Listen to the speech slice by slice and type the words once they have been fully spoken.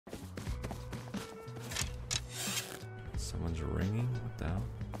Someone's ringing? What the hell?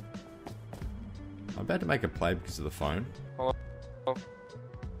 I'm about to make a play because of the phone. Hello?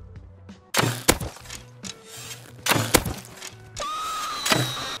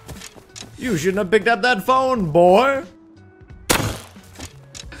 You shouldn't have picked up that phone, boy!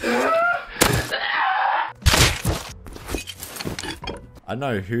 I don't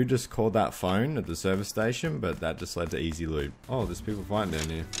know who just called that phone at the service station, but that just led to easy loot. Oh, there's people fighting down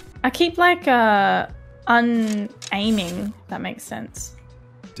here. I keep like un-aiming, if that makes sense.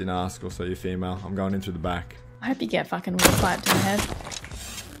 Didn't ask, also you're female. I'm going in through the back. I hope you get fucking wall wiped in the head.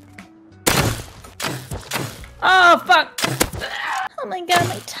 Oh fuck! Oh my god,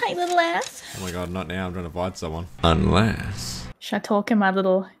 my tight little ass. Oh my god, not now. I'm trying to fight someone. Unless... Should I talk in my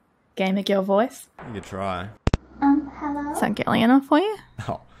little gamer girl voice? You could try. Hello? Is that getting enough for you?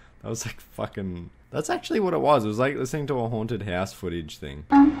 Oh, that was like fucking... That's actually what it was. It was like listening to a haunted house footage thing.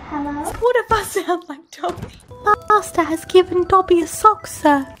 Hello? What if I sound like Dobby? Master has given Dobby a sock,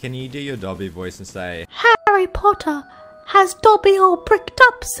 sir. Can you do your Dobby voice and say... Harry Potter has Dobby all bricked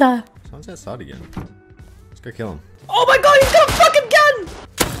up, sir. Someone's outside again. Let's go kill him. Oh my god, he's got a fucking gun!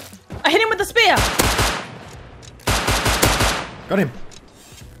 I hit him with the spear. Got him.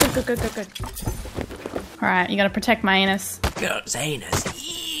 Good. Alright, you gotta protect my anus. Got his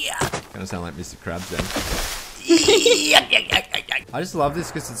anus. Yeah. Gonna sound like Mr. Krabs then. I just love this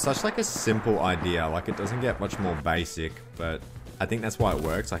because it's such like a simple idea. Like it doesn't get much more basic, but I think that's why it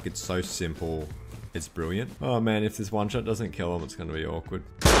works. Like it's so simple, it's brilliant. Oh man, if this one shot doesn't kill him, it's gonna be awkward.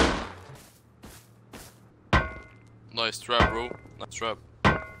 Nice trap, bro. Nice trap.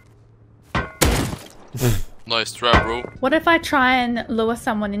 Nice trap, bro. What if I try and lure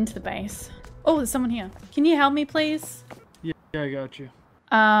someone into the base? Oh, there's someone here. Can you help me, please? Yeah, I got you.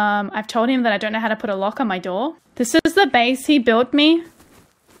 I've told him that I don't know how to put a lock on my door. This is the base he built me.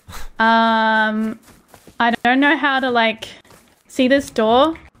 I don't know how to, like, see this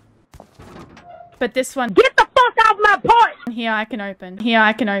door. But this one... Get the fuck out of my part! Here I can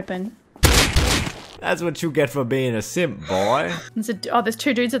open. That's what you get for being a simp, boy. There's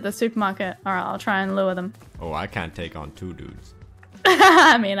two dudes at the supermarket. Alright, I'll try and lure them. Oh, I can't take on two dudes.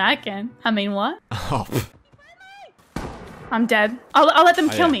 I mean, I can. I mean, what? Oh. I'm dead. I'll let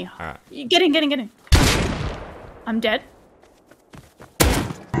them kill me. Alright. Get in. I'm dead.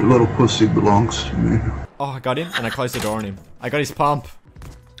 Your little pussy belongs to me. Oh, I got him, and I closed the door on him. I got his pump.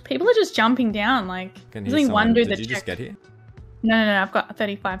 People are just jumping down, like... Can There's only one dude that Did you just get here? No, I've got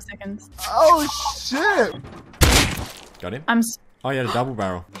 35 seconds. Oh shit! Got him? Oh, you had a double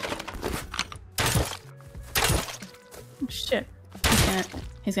barrel. shit.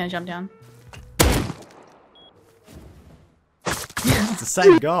 He's gonna jump down. It's the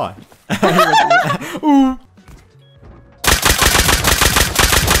same guy. Ooh.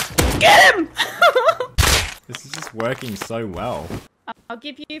 Get him! This is just working so well. I'll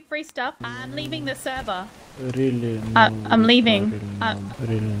give you free stuff. I'm leaving the server. Really? No, I'm leaving.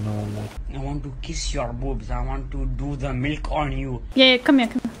 Really no. I want to kiss your boobs. I want to do the milk on you. Yeah, come here.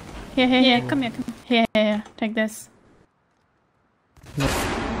 Here, come here. Here. Take this.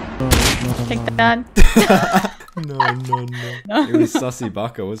 Take that. No. It was Sussy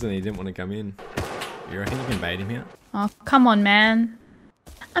Bucker, wasn't he? He didn't want to come in. You reckon you can bait him here? Oh, come on, man.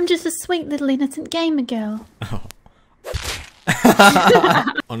 I'm just a sweet little innocent gamer girl. Oh.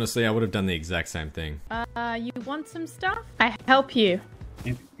 Honestly, I would have done the exact same thing. You want some stuff? I help you.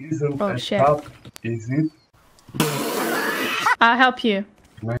 It isn't Oh, a shit. trap, is it? I'll help you.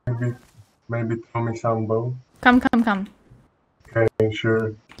 Maybe throw me some bone. Come. Okay,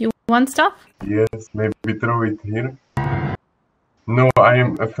 sure. You want stuff? Yes, maybe throw it here. No, I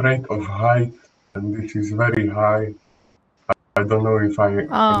am afraid of height, and this is very high. I don't know if I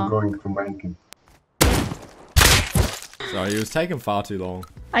am going to make it. Sorry, it was taking far too long.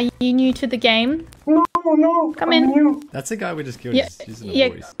 Are you new to the game? No, Come I'm in. new. That's the guy we just killed. Yeah, He's using yeah. a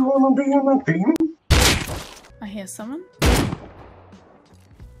voice. You wanna be on a team? I hear someone.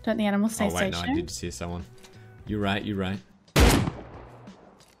 Don't the animals stay Oh wait, no, I stationary? did just hear someone. You're right.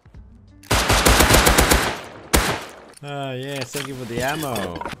 Oh yeah, thank you for the ammo.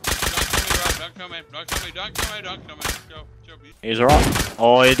 Don't come in. Go. He's alright.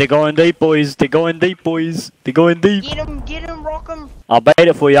 Oh, they're going deep, boys. They're going deep. Get him, rock him. I'll bait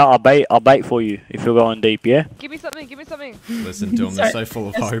it for you. I'll bait for you if you're going deep, yeah? Give me something. Listen to him, they're so full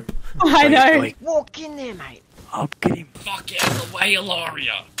of hope. I know. Wait. Walk in there, mate. I'll get him. Fuck out of the way,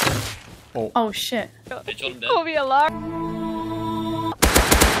 Ilaria. Oh shit. Call me alarm.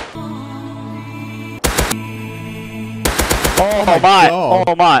 Oh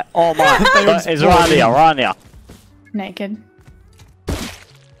my. He's right here. Naked.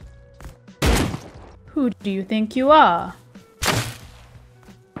 Who do you think you are?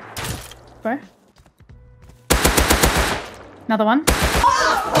 bro. Another one.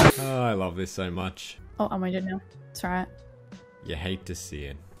 Oh, I love this so much. Oh, I'm wounded now. It's alright. You hate to see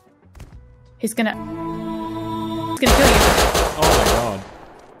it. He's gonna kill you. Oh my god.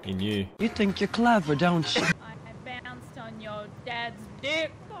 He knew. You think you're clever, don't you? I bounced on your dad's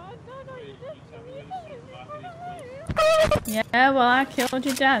dick. Yeah, well, I killed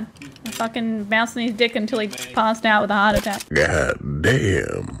your dad. I fucking bounced on his dick until he passed out with a heart attack. God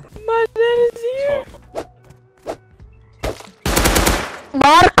damn. My dad is here.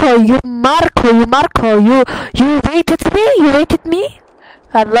 Marco, you waited me?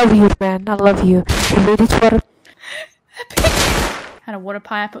 I love you, man, I love you. You waited for... Had a water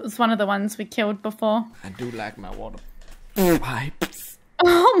pipe, it was one of the ones we killed before. I do like my water pipes.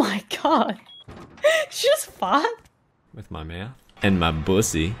 Oh my god. She just fart. With my mouth. And my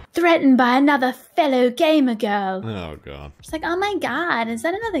pussy. Threatened by another fellow gamer girl. Oh god. She's like, oh my god, is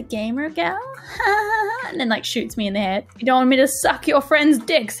that another gamer girl? And then like shoots me in the head. You don't want me to suck your friend's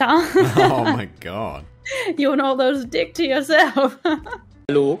dicks, huh? Oh my god. You want all those dick to yourself.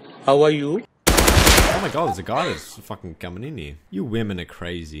 Hello, how are you? Oh my god, there's a guy that's fucking coming in here. You women are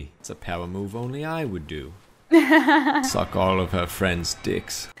crazy. It's a power move only I would do. Suck all of her friends'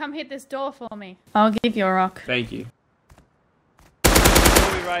 dicks. Come hit this door for me. I'll give you a rock. Thank you. Where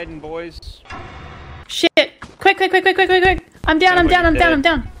are we riding, boys? Shit! Quick! I'm down, I'm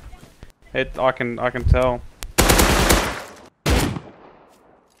down. I can tell.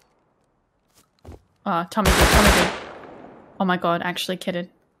 Oh, Tommy did. Oh my god, actually kidded.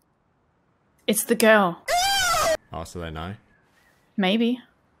 It's the girl. Oh, so they know? Maybe.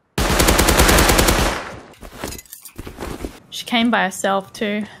 She came by herself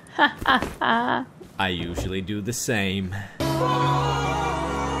too. I usually do the same.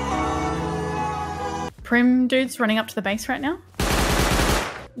 Prim dude's running up to the base right now.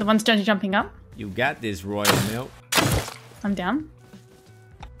 The one's jumping up. You got this, Royal Milk. I'm down.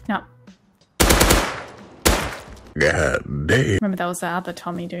 No. God damn. Remember that was the other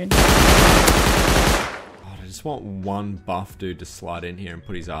Tommy dude. God, I just want one buff dude to slide in here and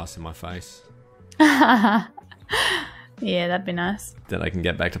put his ass in my face. Yeah, that'd be nice. Then I can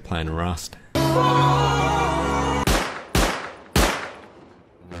get back to playing Rust.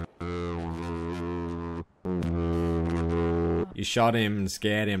 You shot him and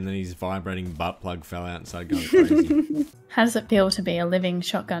scared him, then his vibrating butt plug fell out and started going crazy. How does it feel to be a living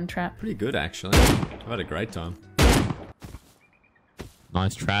shotgun trap? Pretty good, actually. I've had a great time.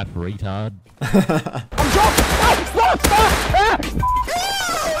 Nice trap, retard.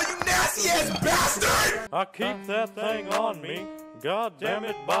 I keep that thing on me. God damn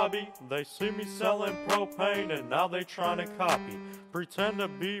it, Bobby. They see me selling propane and now they trying to copy. Pretend to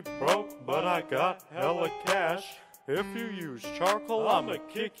be broke, but I got hella cash. If you use charcoal, I'ma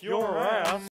kick your ass.